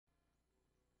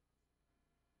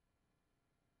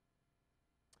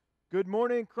Good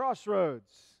morning,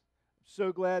 Crossroads. I'm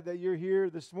so glad that you're here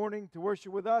this morning to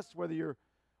worship with us, whether you're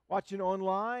watching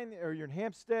online or you're in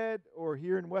Hampstead or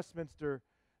here in Westminster.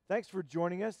 Thanks for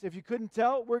joining us. If you couldn't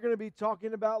tell, we're going to be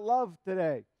talking about love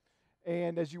today.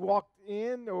 And as you walked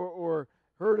in or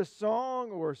heard a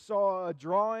song or saw a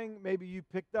drawing, maybe you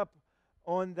picked up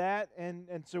on that. And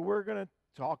so we're going to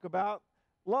talk about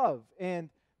love. And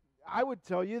I would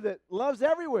tell you that love's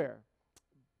everywhere,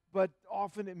 but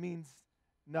often it means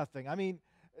nothing. I mean,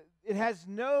 it has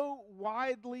no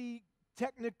widely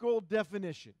technical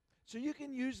definition. So you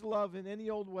can use love in any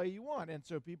old way you want, and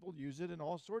so people use it in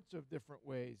all sorts of different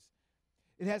ways.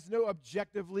 It has no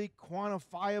objectively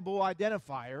quantifiable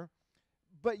identifier,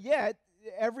 but yet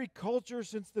every culture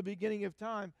since the beginning of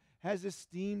time has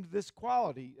esteemed this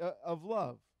quality of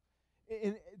love.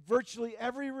 In virtually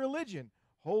every religion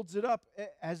holds it up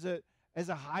as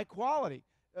a high quality,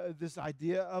 this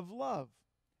idea of love.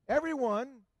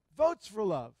 Everyone votes for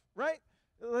love, right?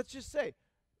 Let's just say,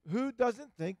 who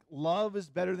doesn't think love is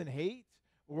better than hate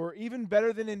or even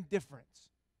better than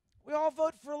indifference? We all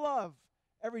vote for love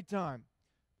every time.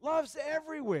 Love's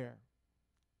everywhere.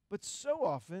 But so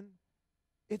often,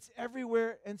 it's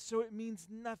everywhere, and so it means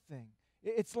nothing.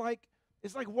 It's like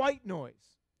white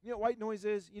noise. You know what white noise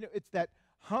is? You know, it's that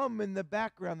hum in the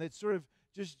background that sort of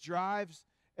just drives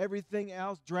everything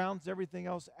else, drowns everything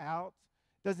else out.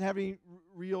 Doesn't have any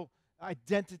real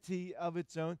identity of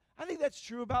its own. I think that's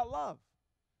true about love.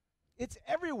 It's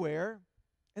everywhere,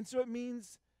 and so it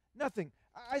means nothing.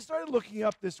 I started looking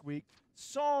up this week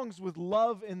songs with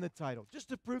love in the title, just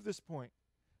to prove this point.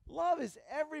 Love is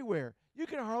everywhere. You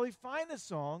can hardly find a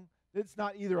song that's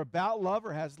not either about love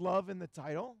or has love in the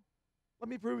title. Let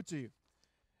me prove it to you.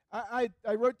 I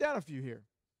wrote down a few here.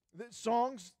 The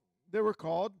songs that were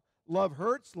called Love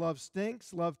Hurts, Love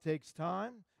Stinks, Love Takes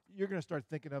Time. You're going to start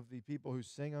thinking of the people who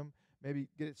sing them. Maybe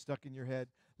get it stuck in your head.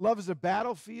 Love is a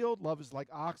battlefield. Love is like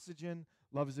oxygen.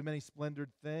 Love is a many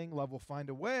splendored thing. Love will find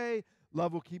a way.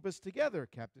 Love will keep us together,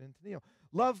 Captain and Tennille.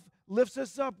 Love lifts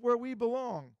us up where we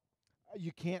belong.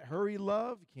 You can't hurry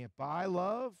love. You can't buy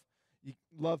love.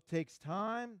 Love takes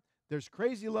time. There's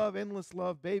crazy love, endless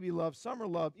love, baby love, summer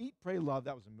love, eat, pray, love.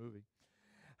 That was a movie.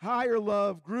 Higher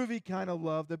love, groovy kind of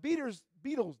love. The Beatles?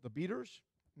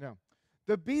 No.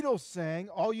 The Beatles sang,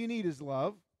 All You Need Is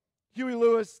Love. Huey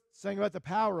Lewis sang about the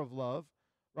power of love.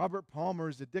 Robert Palmer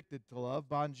is addicted to love.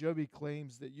 Bon Jovi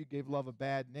claims that you gave love a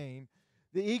bad name.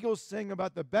 The Eagles sing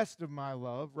about the best of my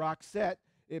love. Roxette,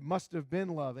 It Must Have Been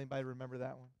Love. Anybody remember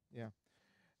that one? Yeah.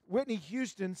 Whitney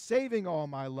Houston, Saving All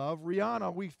My Love.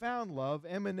 Rihanna, We Found Love.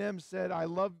 Eminem said, I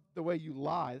love the way you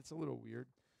lie. That's a little weird.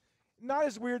 Not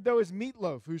as weird, though, as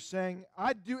Meatloaf, who sang,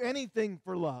 I'd do anything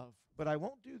for love, but I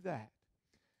won't do that.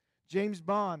 James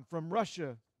Bond, From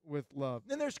Russia with Love.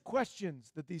 Then there's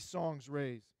questions that these songs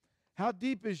raise. How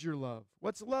deep is your love?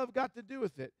 What's love got to do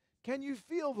with it? Can you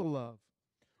feel the love?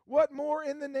 What more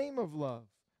in the name of love?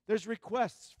 There's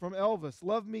requests from Elvis,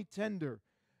 Love Me Tender.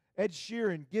 Ed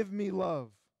Sheeran, Give Me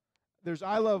Love. There's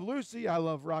I Love Lucy, I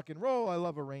Love Rock and Roll, I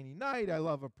Love a Rainy Night, I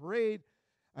Love a Parade.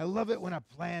 I love it when a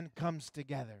plan comes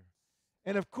together.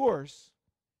 And of course,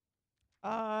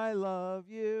 I love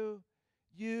you.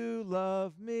 You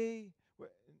love me.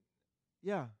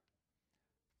 Yeah.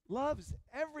 Love's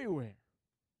everywhere.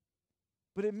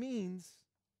 But it means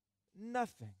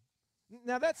nothing.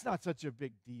 Now, that's not such a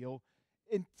big deal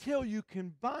until you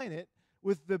combine it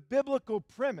with the biblical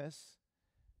premise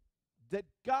that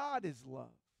God is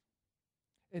love.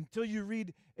 Until you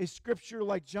read a scripture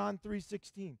like John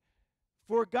 3:16.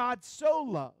 For God so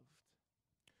loved.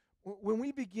 When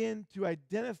we begin to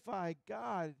identify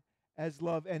God as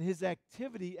love and his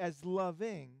activity as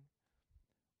loving,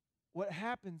 what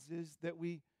happens is that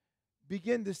we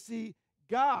begin to see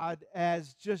God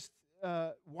as just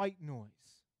white noise.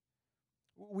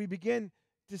 We begin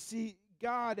to see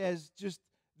God as just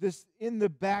this in the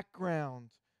background,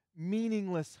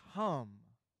 meaningless hum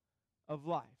of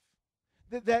life.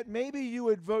 That maybe you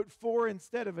would vote for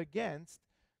instead of against,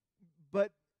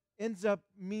 but ends up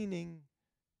meaning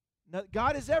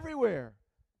God is everywhere,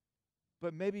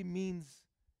 but maybe means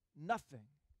nothing.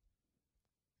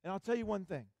 And I'll tell you one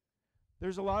thing.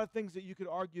 There's a lot of things that you could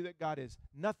argue that God is.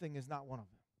 Nothing is not one of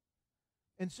them.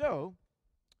 And so,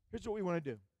 here's what we want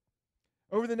to do.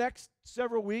 Over the next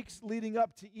several weeks leading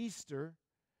up to Easter,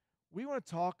 we want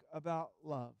to talk about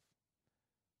love.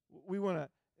 We want to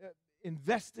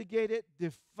investigate it,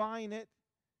 define it,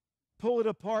 pull it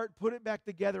apart, put it back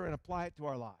together, and apply it to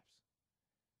our lives.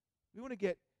 We want to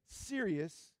get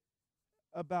serious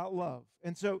about love.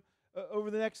 And so over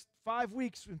the next 5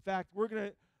 weeks, in fact, we're going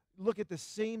to look at the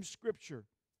same scripture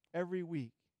every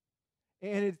week.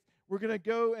 And we're going to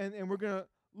go and we're going to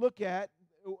look at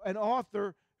an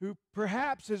author who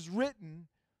perhaps has written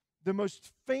the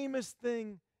most famous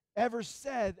thing ever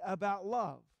said about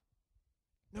love.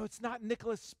 No, it's not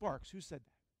Nicholas Sparks. Who said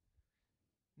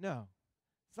that? No.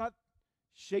 It's not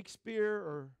Shakespeare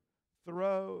or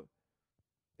Thoreau.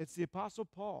 It's the Apostle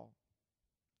Paul.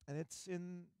 And it's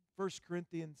in 1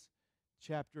 Corinthians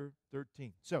chapter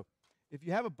 13. So, if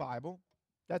you have a Bible,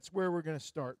 that's where we're going to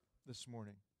start this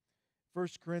morning. 1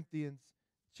 Corinthians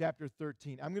chapter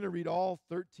 13. I'm going to read all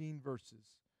 13 verses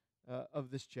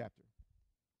of this chapter.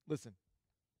 Listen.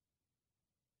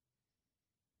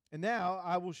 And now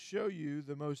I will show you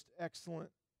the most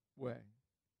excellent way.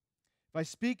 If I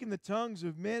speak in the tongues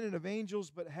of men and of angels,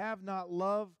 but have not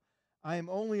love, I am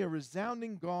only a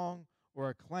resounding gong or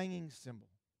a clanging cymbal.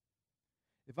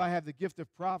 If I have the gift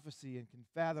of prophecy and can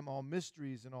fathom all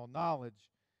mysteries and all knowledge,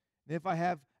 and if I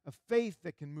have a faith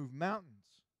that can move mountains,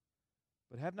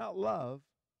 but have not love,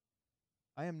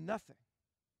 I am nothing.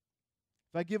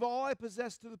 If I give all I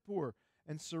possess to the poor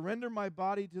and surrender my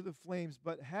body to the flames,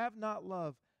 but have not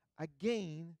love, I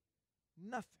gain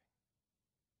nothing.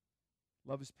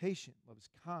 Love is patient, love is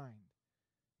kind,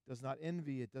 it does not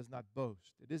envy, it does not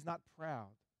boast, it is not proud,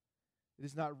 it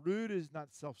is not rude, it is not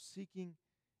self-seeking,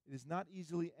 it is not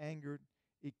easily angered,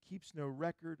 it keeps no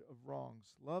record of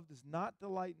wrongs. Love does not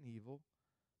delight in evil,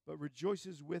 but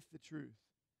rejoices with the truth.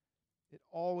 It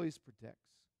always protects,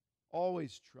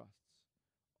 always trusts,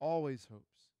 always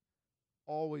hopes,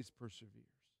 always perseveres.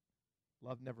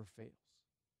 Love never fails.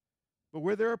 But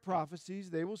where there are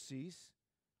prophecies, they will cease.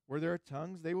 Where there are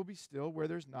tongues, they will be still. Where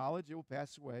there's knowledge, it will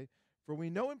pass away. For we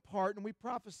know in part and we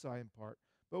prophesy in part.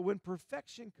 But when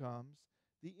perfection comes,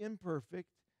 the imperfect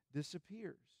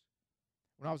disappears.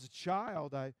 When I was a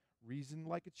child, I reasoned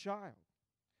like a child.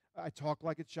 I talked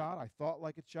like a child. I thought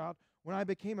like a child. When I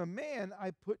became a man,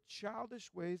 I put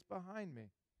childish ways behind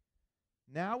me.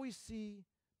 Now we see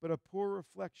but a poor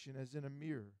reflection as in a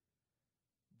mirror.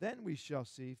 Then we shall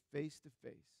see face to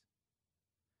face.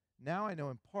 Now I know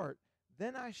in part,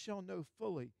 then I shall know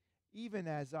fully, even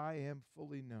as I am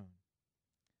fully known.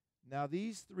 Now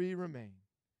these three remain,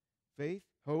 faith,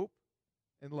 hope,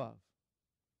 and love.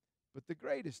 But the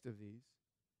greatest of these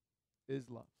is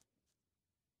love.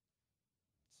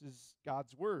 This is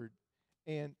God's word.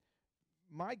 And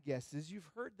my guess is you've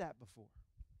heard that before.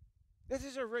 This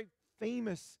is a very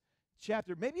famous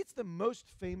chapter. Maybe it's the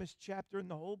most famous chapter in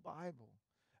the whole Bible.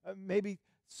 Maybe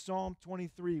Psalm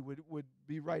 23 would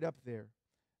be right up there.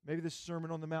 Maybe the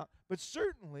Sermon on the Mount. But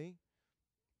certainly,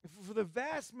 for the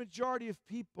vast majority of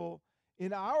people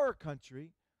in our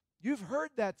country, you've heard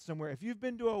that somewhere. If you've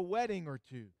been to a wedding or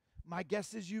two, my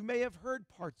guess is you may have heard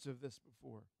parts of this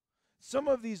before. Some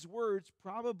of these words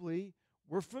probably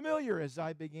were familiar as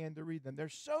I began to read them. They're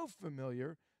so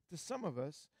familiar to some of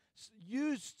us,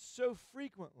 used so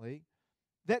frequently,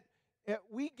 that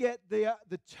we get the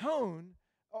tone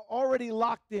already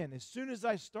locked in. As soon as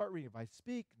I start reading, if I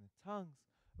speak in the tongues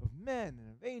of men and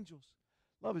of angels,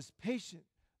 love is patient,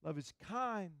 love is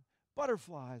kind,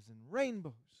 butterflies and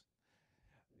rainbows.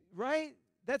 Right?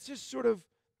 That's just sort of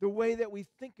the way that we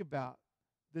think about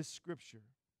this scripture.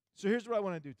 So here's what I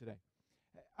want to do today.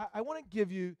 I want to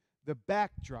give you the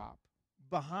backdrop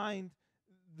behind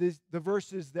the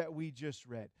verses that we just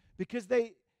read. Because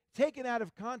they, taken out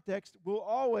of context, will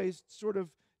always sort of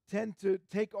tend to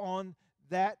take on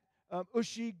that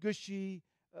ushy-gushy,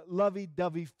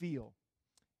 lovey-dovey feel.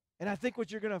 And I think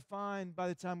what you're going to find by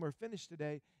the time we're finished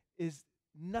today is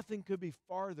nothing could be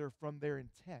farther from their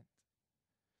intent.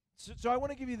 So I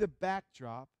want to give you the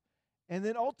backdrop, and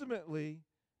then ultimately,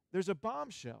 there's a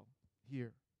bombshell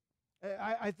here.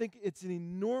 I think it's an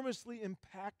enormously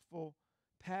impactful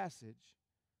passage.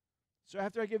 So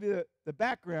after I give you the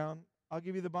background, I'll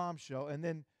give you the bombshell, and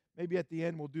then maybe at the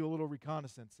end we'll do a little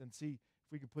reconnaissance and see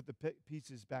if we can put the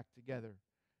pieces back together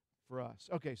for us.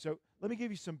 Okay, so let me give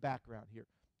you some background here.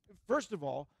 First of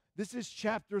all, this is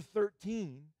chapter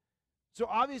 13. So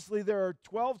obviously there are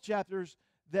 12 chapters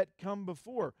that come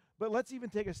before. But let's even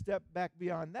take a step back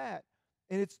beyond that.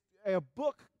 And it's a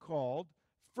book called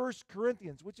 1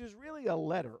 Corinthians, which is really a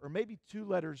letter, or maybe two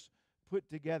letters put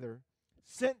together,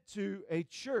 sent to a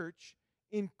church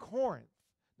in Corinth.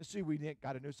 Now, see, we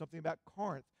got to know something about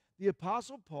Corinth. The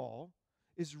Apostle Paul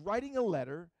is writing a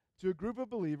letter to a group of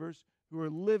believers who are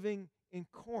living in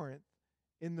Corinth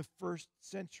in the first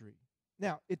century.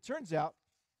 Now, it turns out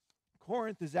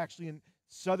Corinth is actually in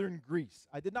southern Greece.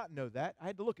 I did not know that. I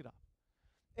had to look it up.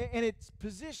 And it's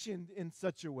positioned in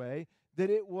such a way that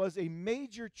it was a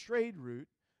major trade route,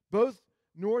 both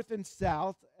north and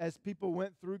south as people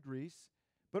went through Greece,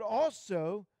 but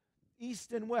also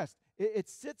east and west. It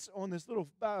sits on this little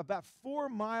about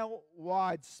 4-mile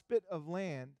wide spit of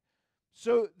land,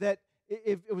 so that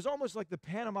it was almost like the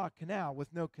Panama Canal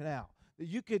with no canal. That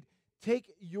you could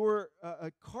take your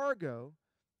cargo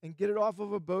and get it off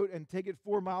of a boat and take it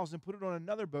 4 miles and put it on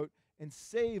another boat and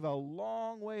save a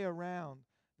long way around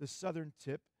the southern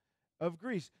tip of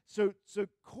Greece. So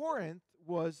Corinth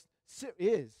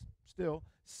is still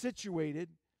situated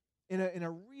in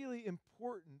a really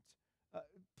important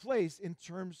place in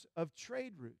terms of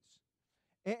trade routes.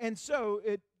 And so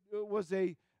it was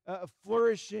a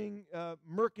flourishing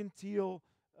mercantile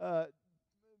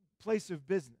place of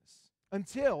business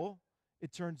until,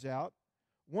 it turns out,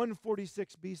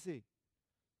 146 BC.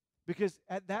 Because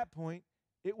at that point,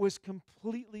 it was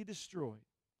completely destroyed.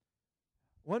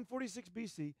 146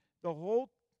 BC, the whole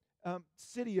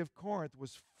city of Corinth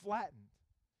was flattened,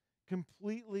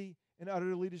 completely and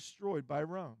utterly destroyed by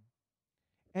Rome.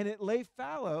 And it lay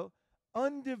fallow,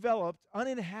 undeveloped,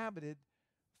 uninhabited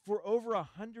for over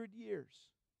 100 years.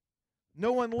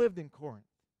 No one lived in Corinth.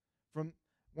 From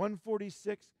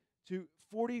 146 to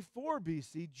 44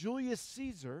 BC, Julius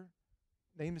Caesar,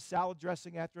 named salad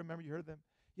dressing after him, remember you heard them?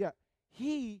 Yeah,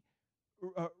 he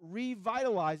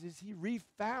revitalizes, he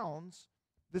refounds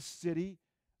the city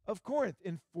of Corinth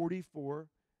in 44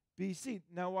 BC.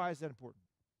 Now, why is that important?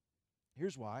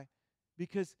 Here's why.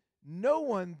 Because no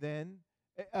one then,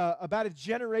 about a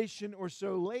generation or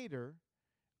so later,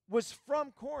 was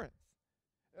from Corinth.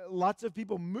 Lots of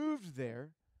people moved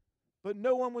there, but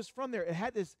no one was from there. It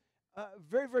had this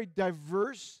very, very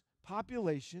diverse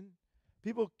population.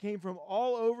 People came from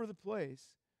all over the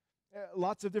place,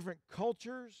 lots of different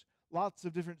cultures, lots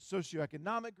of different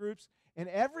socioeconomic groups, and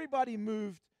everybody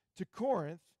moved to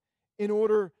Corinth in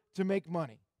order to make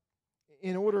money,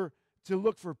 in order to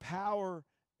look for power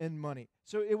and money.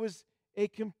 So it was a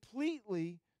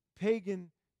completely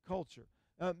pagan culture.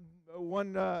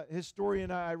 One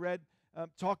historian I read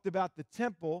talked about the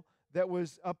temple that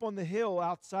was up on the hill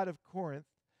outside of Corinth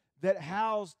that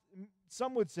housed,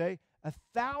 some would say,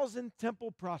 1,000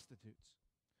 temple prostitutes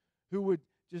who would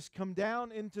just come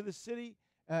down into the city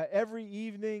every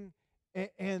evening,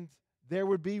 and there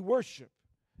would be worship,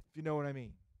 if you know what I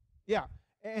mean. Yeah,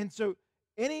 and so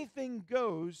anything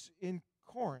goes in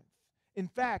Corinth. In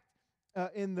fact,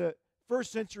 in the 1st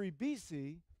century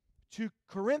BC, to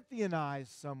Corinthianize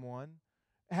someone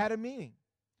had a meaning.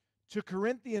 To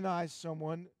Corinthianize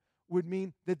someone would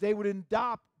mean that they would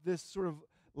adopt this sort of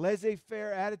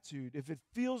laissez-faire attitude. If it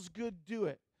feels good, do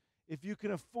it. If you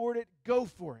can afford it, go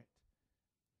for it.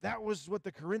 That was what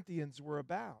the Corinthians were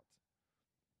about.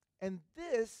 And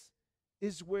this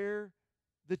is where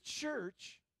the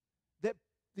church that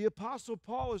the Apostle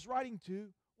Paul is writing to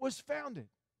was founded.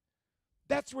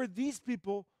 That's where these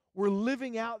people were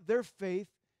living out their faith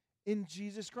in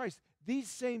Jesus Christ. These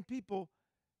same people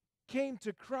came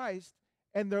to Christ,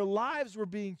 and their lives were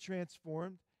being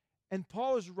transformed, and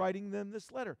Paul is writing them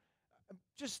this letter.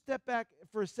 Just step back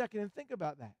for a second and think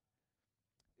about that.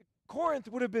 Corinth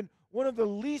would have been one of the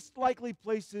least likely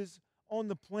places on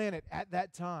the planet at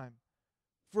that time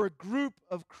for a group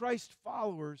of Christ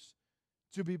followers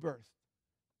to be birthed.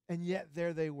 And yet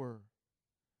there they were.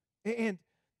 And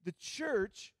the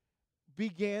church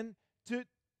began to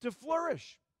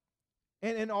flourish.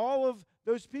 And all of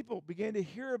those people began to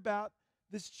hear about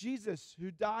this Jesus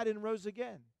who died and rose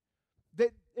again.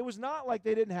 That it was not like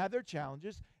they didn't have their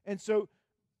challenges. And so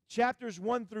chapters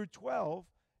 1 through 12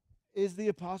 is the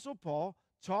Apostle Paul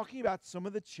talking about some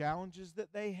of the challenges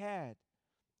that they had.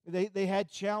 They had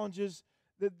challenges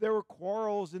that there were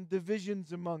quarrels and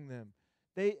divisions among them.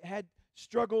 They had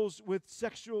struggles with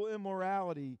sexual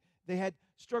immorality. They had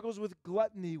struggles with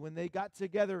gluttony when they got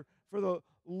together for the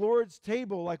Lord's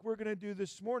table like we're going to do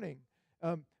this morning.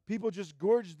 People just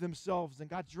gorged themselves and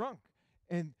got drunk.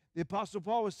 And the Apostle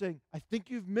Paul was saying, I think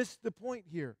you've missed the point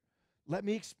here. Let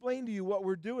me explain to you what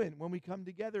we're doing when we come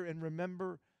together and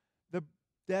remember the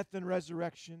death and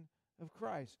resurrection of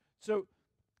Christ. So,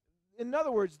 in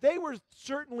other words, they were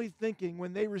certainly thinking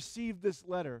when they received this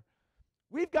letter,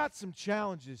 we've got some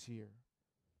challenges here,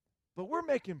 but we're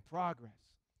making progress.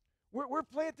 We're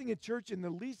planting a church in the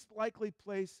least likely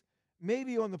place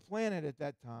maybe on the planet at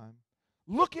that time.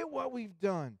 Look at what we've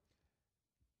done.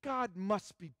 God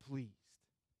must be pleased.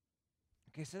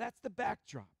 Okay, so that's the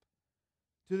backdrop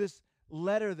to this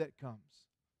letter that comes.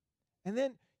 And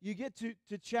then you get to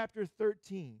chapter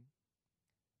 13,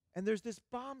 and there's this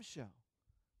bombshell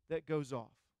that goes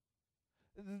off.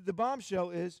 The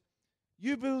bombshell is,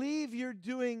 you believe you're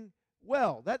doing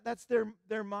well. That's their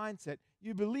mindset.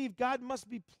 You believe God must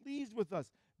be pleased with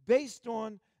us based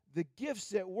on the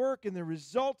gifts at work and the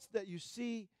results that you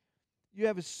see. you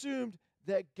have assumed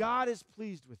that God is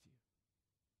pleased with you.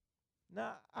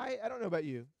 Now, I don't know about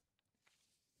you,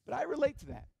 but I relate to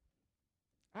that.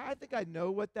 I think I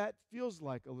know what that feels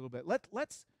like a little bit.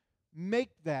 Let's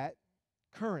make that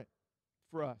current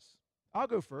for us. I'll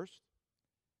go first.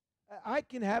 I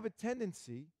can have a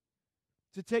tendency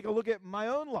to take a look at my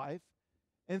own life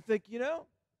and think,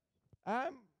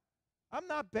 I'm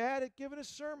not bad at giving a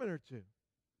sermon or two.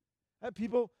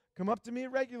 People come up to me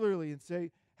regularly and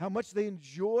say how much they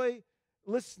enjoy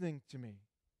listening to me.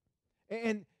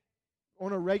 And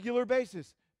on a regular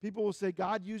basis, people will say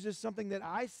God uses something that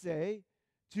I say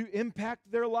to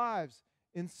impact their lives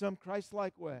in some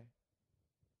Christ-like way.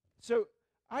 So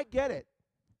I get it.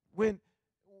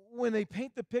 When they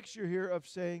paint the picture here of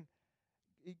saying,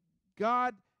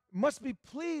 God must be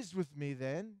pleased with me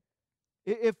then,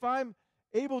 if I'm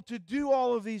able to do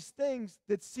all of these things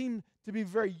that seem to be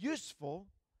very useful,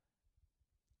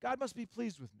 God must be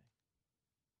pleased with me.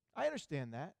 I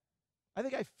understand that. I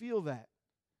think I feel that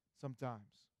sometimes.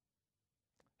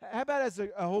 How about as a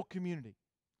whole community?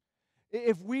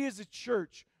 If we as a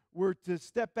church were to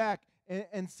step back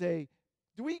and say,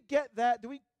 do we get that? Do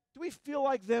we feel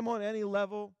like them on any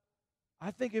level? I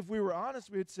think if we were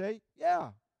honest, we would say,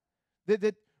 yeah.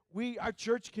 That our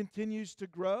church continues to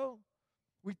grow.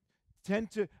 We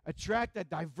tend to attract a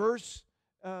diverse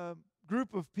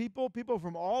group of people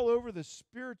from all over the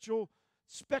spiritual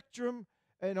spectrum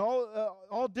and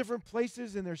all different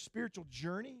places in their spiritual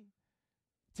journey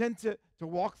tend to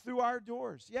walk through our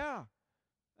doors. Yeah.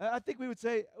 I think we would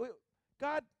say,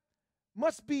 God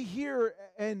must be here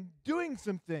and doing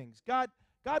some things. God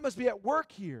must be at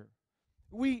work here.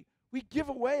 We give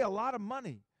away a lot of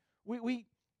money. We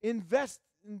invest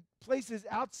in places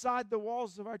outside the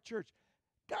walls of our church.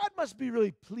 God must be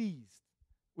really pleased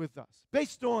with us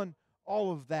based on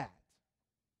all of that.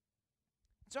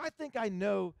 So I think I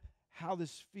know how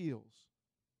this feels.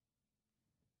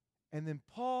 And then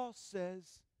Paul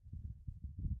says,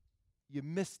 you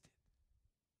missed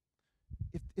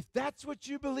it. If that's what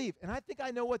you believe, and I think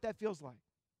I know what that feels like.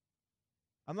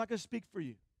 I'm not going to speak for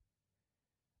you.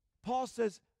 Paul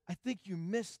says, I think you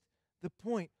missed the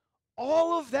point.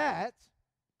 All of that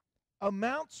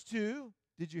amounts to,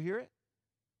 did you hear it?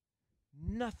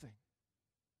 Nothing.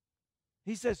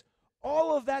 He says,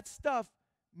 all of that stuff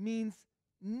means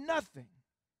nothing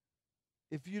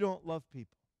if you don't love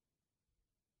people.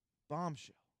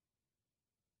 Bombshell.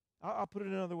 I'll put it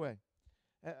another way.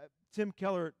 Tim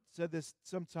Keller said this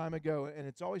some time ago, and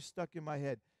it's always stuck in my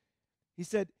head. He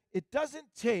said, it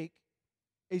doesn't take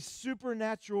a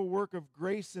supernatural work of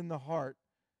grace in the heart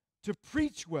to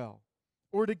preach well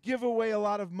or to give away a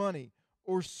lot of money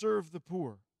or serve the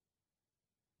poor.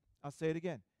 I'll say it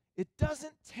again. It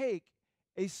doesn't take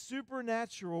a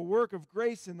supernatural work of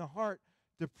grace in the heart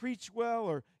to preach well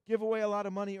or give away a lot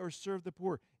of money or serve the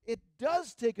poor. It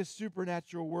does take a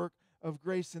supernatural work of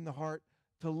grace in the heart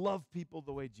to love people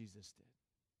the way Jesus did.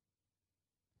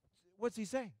 What's he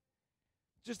saying?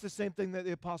 Just the same thing that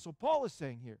the Apostle Paul is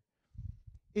saying here.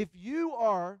 If you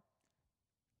are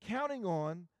counting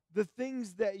on the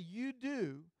things that you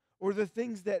do or the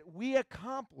things that we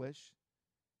accomplish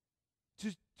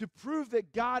to prove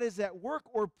that God is at work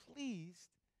or pleased,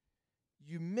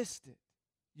 you missed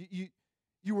it.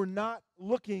 You were not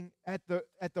looking at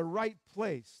the right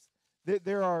place.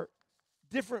 There are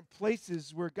different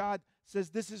places where God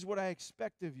says, this is what I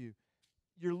expect of you.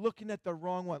 You're looking at the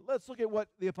wrong one. Let's look at what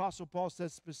the Apostle Paul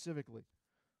says specifically.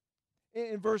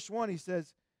 In verse 1, he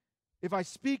says, if I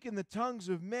speak in the tongues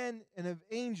of men and of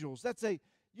angels,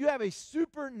 you have a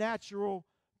supernatural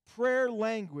prayer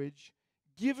language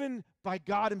given by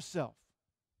God himself.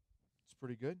 It's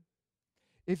pretty good.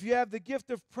 If you have the gift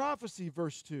of prophecy,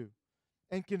 verse 2,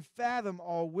 and can fathom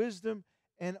all wisdom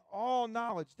and all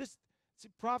knowledge.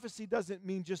 Prophecy doesn't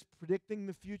mean just predicting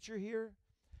the future here.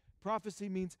 Prophecy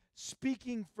means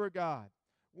speaking for God.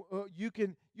 You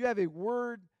have a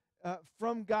word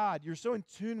from God. You're so in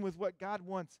tune with what God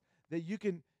wants that you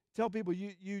can tell people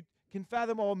you can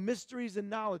fathom all mysteries and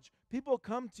knowledge. People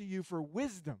come to you for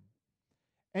wisdom.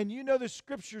 And you know the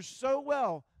scriptures so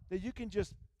well that you can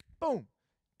just, boom,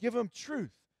 give them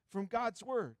truth from God's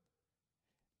word.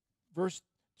 Verse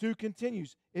 2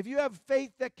 continues, if you have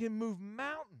faith that can move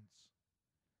mountains,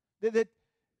 that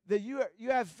you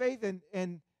have faith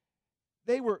and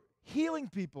they were healing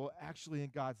people actually in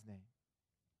God's name.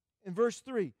 In verse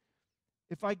 3,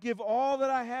 if I give all that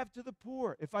I have to the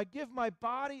poor, if I give my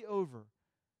body over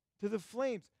to the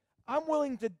flames, I'm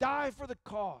willing to die for the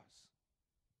cause.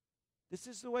 This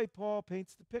is the way Paul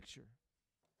paints the picture.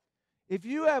 If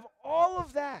you have all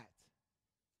of that,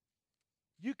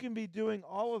 you can be doing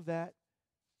all of that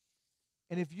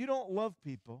And if you don't love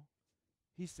people,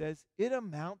 he says, it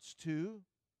amounts to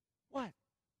what?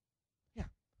 Yeah,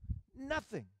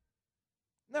 nothing.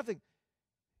 Nothing.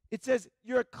 It says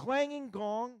you're a clanging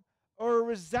gong or a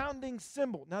resounding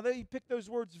cymbal. Now, he picked those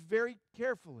words very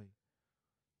carefully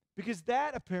because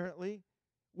that apparently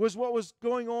was what was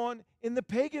going on in the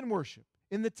pagan worship,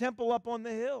 in the temple up on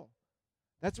the hill.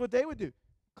 That's what they would do.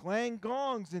 Clang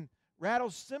gongs and rattle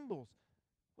cymbals.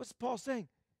 What's Paul saying?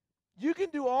 You can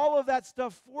do all of that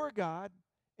stuff for God,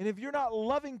 and if you're not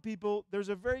loving people, there's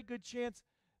a very good chance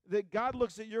that God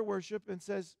looks at your worship and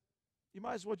says, you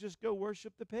might as well just go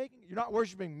worship the pagan. You're not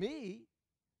worshiping me.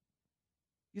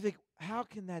 You think, how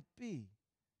can that be?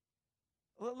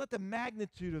 Let the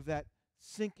magnitude of that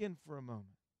sink in for a moment.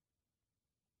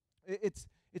 It's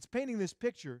painting this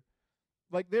picture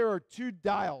like there are two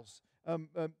dials,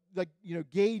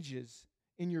 gauges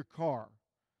in your car.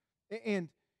 And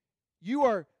you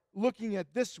are looking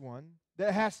at this one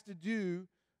that has to do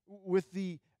with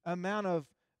the amount of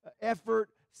effort,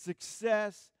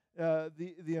 success,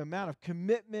 the amount of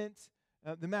commitment,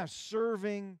 the amount of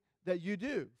serving that you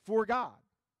do for God.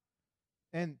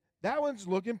 And that one's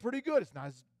looking pretty good. It's not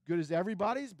as good as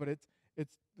everybody's, but it's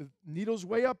the needle's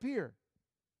way up here.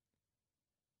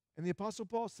 And the Apostle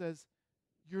Paul says,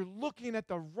 you're looking at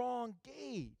the wrong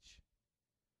gauge.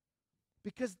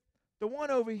 Because the one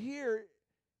over here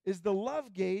is the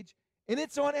love gauge, and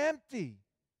it's on empty.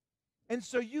 And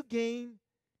so you gain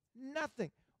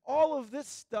nothing. All of this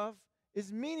stuff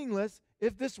is meaningless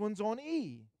if this one's on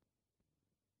E.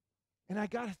 And I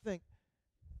got to think,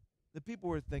 the people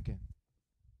were thinking,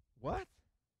 what?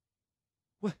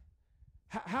 What?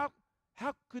 How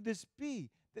could this be?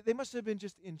 They must have been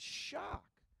just in shock.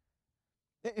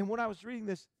 And when I was reading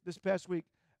this past week,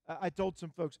 I told some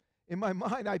folks, in my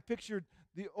mind, I pictured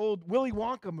the old Willy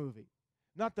Wonka movie.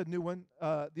 Not the new one,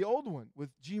 the old one with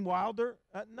Gene Wilder.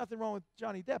 Nothing wrong with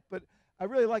Johnny Depp, but I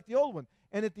really like the old one.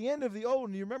 And at the end of the old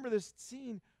one, you remember this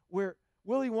scene where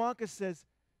Willy Wonka says,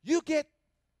 you get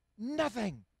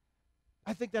nothing.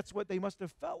 I think that's what they must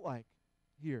have felt like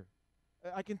here.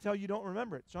 I can tell you don't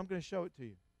remember it, so I'm going to show it to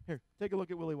you. Here, take a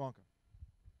look at Willy Wonka.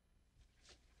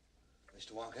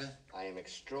 Mr. Wonka? I am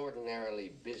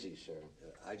extraordinarily busy, sir.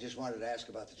 I just wanted to ask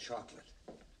about the chocolate.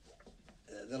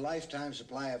 The lifetime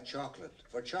supply of chocolate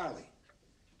for Charlie.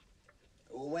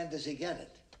 When does he get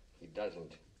it? He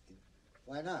doesn't.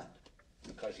 Why not?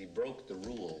 Because he broke the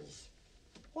rules.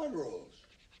 What rules?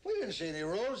 We didn't see any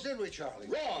rules, did we, Charlie?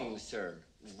 Wrong, sir.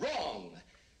 Wrong.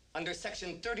 Under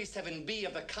Section 37B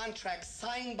of the contract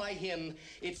signed by him,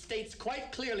 it states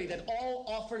quite clearly that all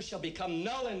offers shall become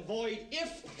null and void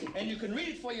if, and you can read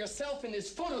it for yourself in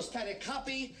this photostatic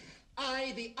copy,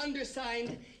 I, the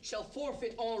undersigned, shall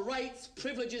forfeit all rights,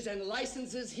 privileges, and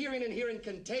licenses herein and herein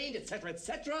contained, etc.,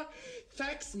 etc.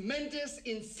 Fax mentis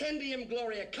incendium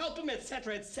gloria culpum,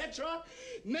 etc., etc.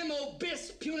 Memo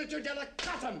bis punitor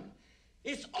delicatum.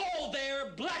 It's all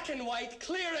there, black and white,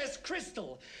 clear as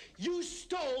crystal. You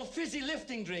stole fizzy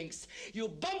lifting drinks. You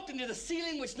bumped into the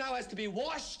ceiling, which now has to be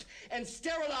washed and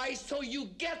sterilized, so you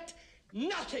get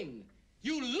nothing.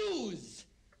 You lose.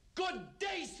 Good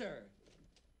day, sir.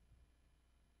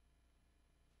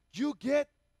 You get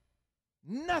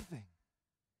nothing.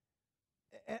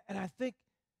 And I think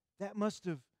that must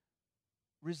have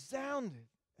resounded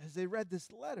as they read this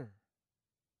letter.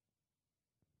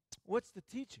 What's the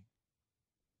teaching?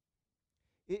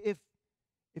 If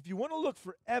you want to look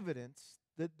for evidence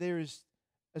that there is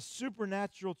a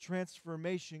supernatural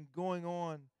transformation going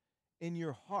on in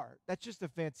your heart, that's just a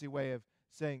fancy way of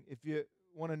saying if you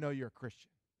want to know you're a Christian.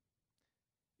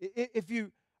 If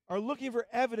you are looking for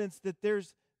evidence that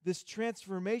there's this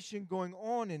transformation going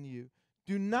on in you,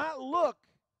 do not look,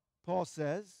 Paul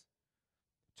says,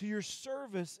 to your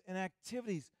service and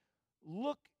activities.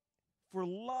 Look for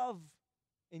love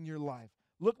in your life.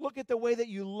 Look at the way that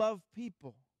you love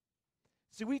people.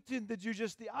 See, we tend to do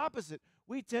just the opposite.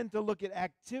 We tend to look at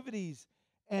activities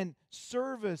and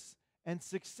service and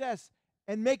success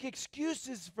and make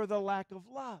excuses for the lack of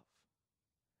love.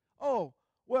 Oh,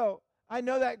 well, I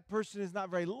know that person is not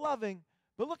very loving,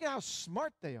 but look at how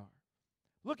smart they are.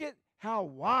 Look at how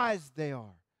wise they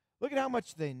are. Look at how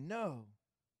much they know.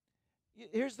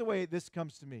 Here's the way this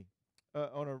comes to me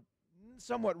on a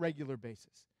somewhat regular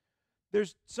basis.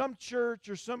 There's some church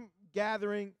or some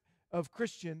gathering of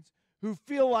Christians who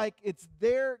feel like it's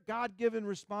their God-given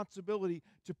responsibility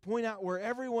to point out where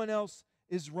everyone else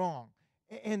is wrong.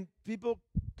 And people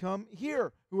come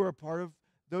here who are a part of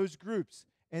those groups,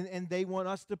 and they want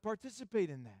us to participate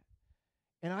in that.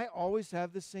 And I always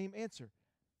have the same answer.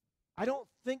 I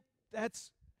think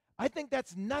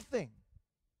that's nothing.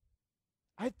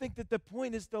 I think that the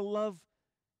point is to love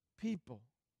people.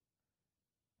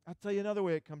 I'll tell you another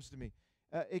way it comes to me.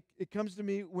 It comes to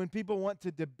me when people want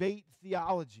to debate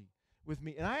theology with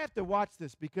me. And I have to watch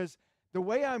this because the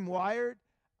way I'm wired,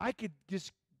 I could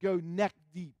just go neck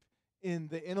deep in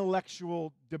the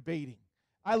intellectual debating.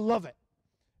 I love it.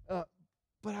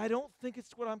 But I don't think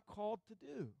it's what I'm called to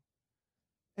do.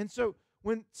 And so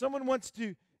when someone wants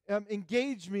to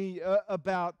engage me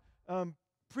about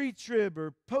pre-trib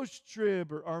or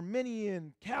post-trib or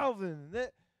Arminian, Calvin,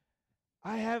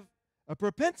 I have a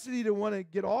propensity to want to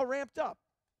get all ramped up.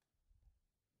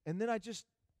 And then I just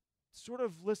sort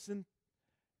of listen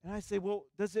and I say, well,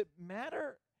 does it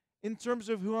matter in terms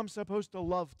of who I'm supposed to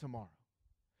love tomorrow?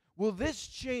 Will this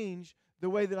change the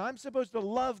way that I'm supposed to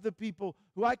love the people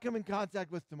who I come in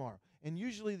contact with tomorrow? And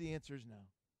usually the answer is no.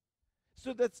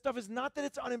 So that stuff is not that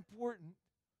it's unimportant.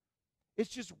 It's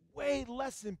just way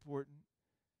less important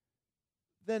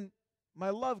than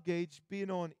my love gauge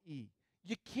being on E.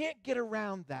 You can't get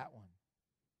around that one.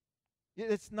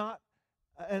 It's not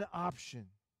an option.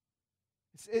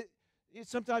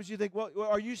 Sometimes you think, well,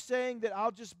 are you saying that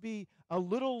I'll just be a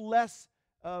little less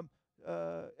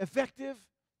effective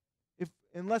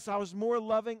unless I was more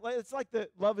loving? It's like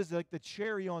love is like the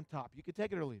cherry on top. You can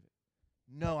take it or leave it.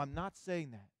 No, I'm not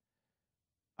saying that.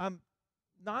 I'm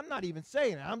not even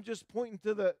saying it. I'm just pointing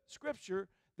to the scripture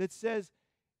that says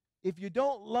if you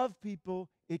don't love people,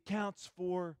 it counts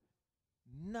for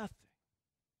nothing.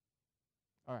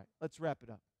 All right, let's wrap it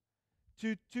up.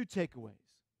 Two takeaways.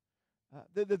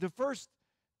 The first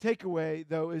takeaway,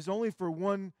 though, is only for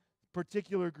one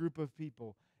particular group of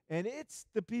people, and it's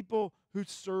the people who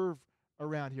serve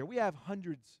around here. We have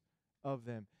hundreds of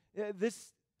them.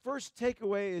 This first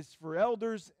takeaway is for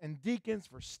elders and deacons,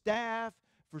 for staff,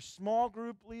 for small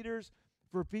group leaders,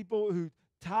 for people who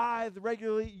tithe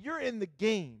regularly. You're in the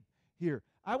game here.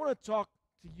 I want to talk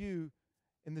to you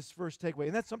in this first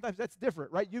takeaway. And sometimes that's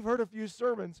different, right? You've heard a few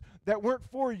sermons that weren't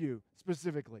for you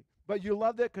specifically, but you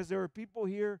loved it because there were people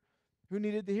here who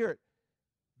needed to hear it.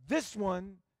 This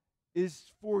one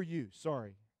is for you,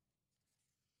 sorry.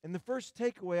 And the first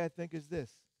takeaway, I think, is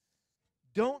this.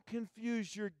 Don't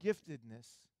confuse your giftedness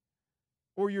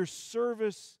or your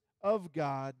service of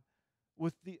God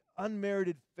with the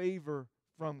unmerited favor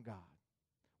from God,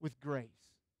 with grace.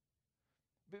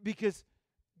 Because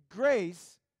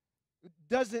grace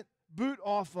doesn't boot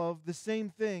off of the same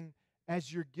thing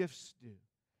as your gifts do,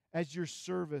 as your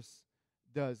service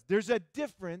does. There's a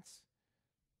difference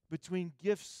between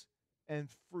gifts and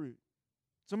fruit.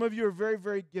 Some of you are very,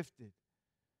 very gifted,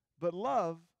 but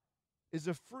love is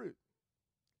a fruit.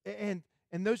 And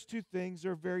those two things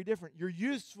are very different. Your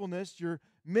usefulness, your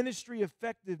ministry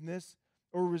effectiveness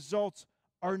or results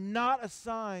are not a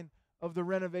sign of the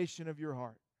renovation of your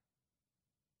heart.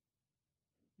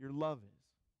 Your love is.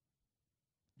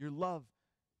 Your love,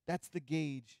 that's the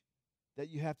gauge that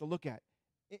you have to look at.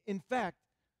 In fact,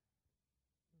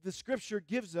 the Scripture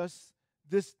gives us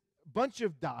this bunch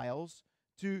of dials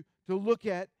to look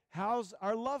at how's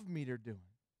our love meter doing.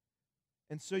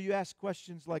 And so you ask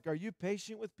questions like, are you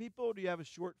patient with people or do you have a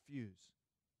short fuse?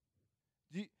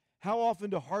 How often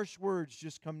do harsh words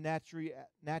just come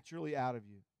naturally out of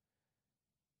you?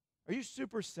 Are you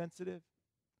super sensitive?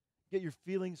 Get your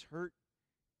feelings hurt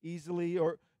easily?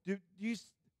 Or do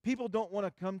people don't want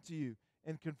to come to you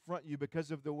and confront you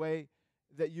because of the way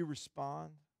that you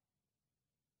respond?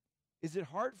 Is it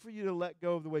hard for you to let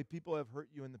go of the way people have hurt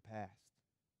you in the past,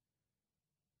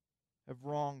 have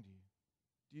wronged you?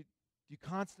 Do you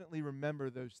constantly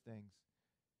remember those things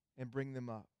and bring them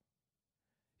up?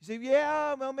 You say,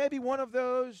 yeah, well, maybe one of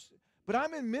those, but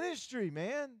I'm in ministry,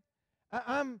 man.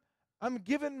 I'm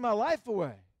giving my life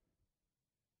away.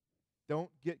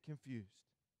 Don't get confused.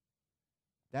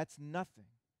 That's nothing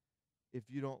if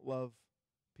you don't love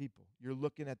people. You're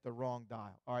looking at the wrong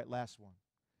dial. All right, last one.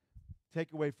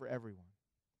 Takeaway for everyone.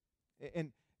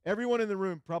 And everyone in the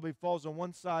room probably falls on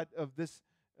one side of this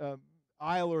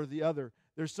aisle or the other.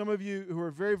 There's some of you who are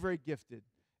very, very gifted,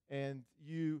 and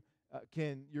you're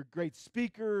great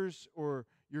speakers, or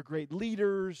you're great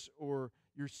leaders, or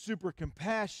you're super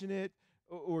compassionate,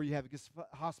 or you have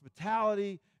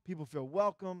hospitality. People feel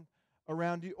welcome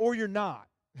around you, or you're not.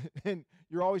 And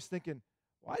you're always thinking,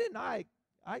 why didn't I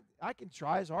can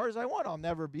try as hard as I want. I'll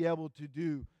never be able to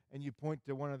do. And you point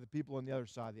to one of the people on the other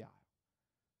side of the aisle.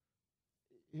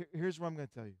 Here's what I'm going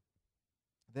to tell you.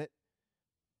 That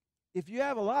if you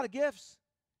have a lot of gifts,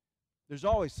 there's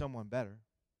always someone better.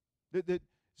 That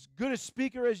as good a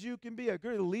speaker as you can be, a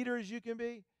good leader as you can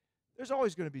be, there's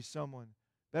always going to be someone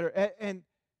better. And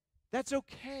that's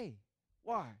okay.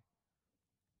 Why?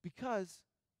 Because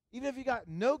even if you got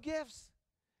no gifts,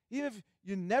 even if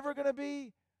you're never going to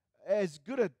be as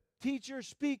good a teacher,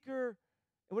 speaker,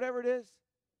 whatever it is.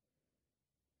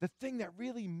 The thing that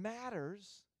really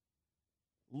matters,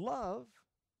 love,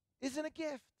 isn't a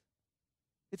gift.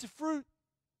 It's a fruit.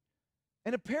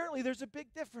 And apparently there's a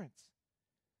big difference.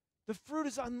 The fruit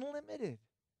is unlimited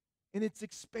in its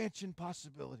expansion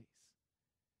possibilities.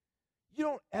 You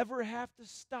don't ever have to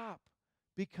stop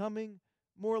becoming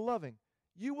more loving.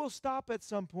 You will stop at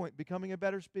some point becoming a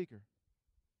better speaker.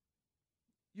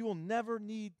 You will never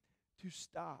need to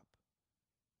stop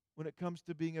when it comes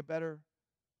to being a better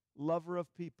lover of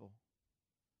people,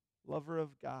 lover of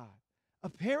God.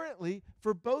 Apparently,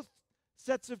 for both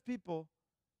sets of people,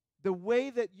 the way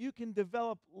that you can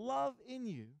develop love in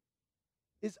you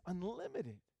is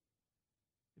unlimited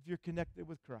if you're connected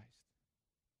with Christ.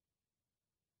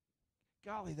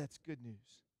 Golly, that's good news.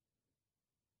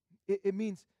 It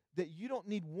means that you don't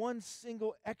need one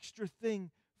single extra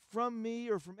thing from me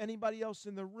or from anybody else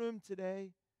in the room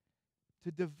today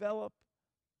to develop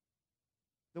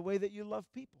the way that you love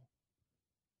people.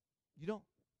 You don't.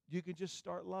 You can just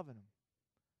start loving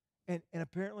them. And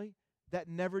apparently, that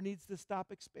never needs to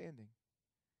stop expanding.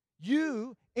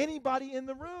 You, anybody in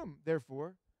the room,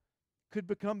 therefore, could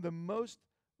become the most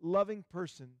loving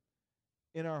person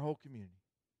in our whole community.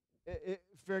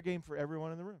 Fair game for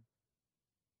everyone in the room.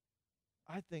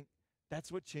 I think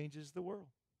that's what changes the world.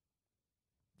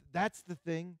 That's the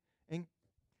thing. And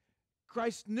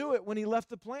Christ knew it when he left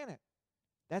the planet.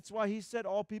 That's why he said,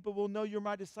 all people will know you're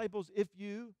my disciples if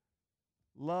you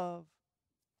love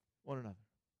one another.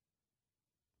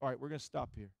 All right, we're going to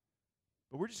stop here.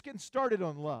 But we're just getting started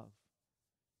on love.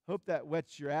 Hope that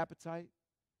whets your appetite.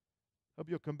 Hope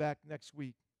you'll come back next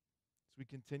week as we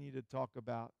continue to talk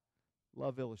about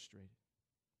Love Illustrated.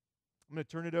 I'm going to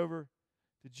turn it over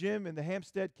to Jim in the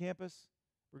Hampstead campus.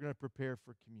 We're going to prepare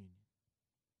for communion.